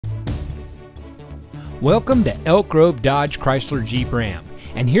Welcome to Elk Grove Dodge Chrysler Jeep Ram,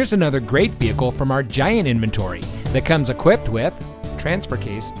 and here's another great vehicle from our giant inventory that comes equipped with transfer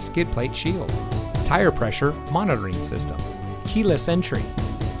case skid plate shield, tire pressure monitoring system, keyless entry,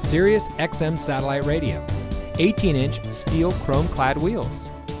 Sirius XM satellite radio, 18-inch steel chrome-clad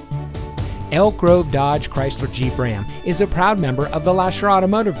wheels. Elk Grove Dodge Chrysler Jeep Ram is a proud member of the Lasher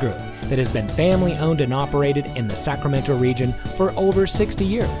Automotive Group that has been family owned and operated in the Sacramento region for over 60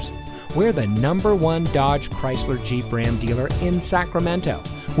 years. We're the #1 Dodge Chrysler Jeep Ram dealer in Sacramento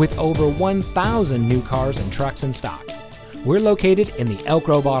with over 1,000 new cars and trucks in stock. We're located in the Elk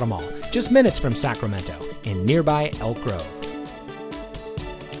Grove Auto Mall, just minutes from Sacramento in nearby Elk Grove.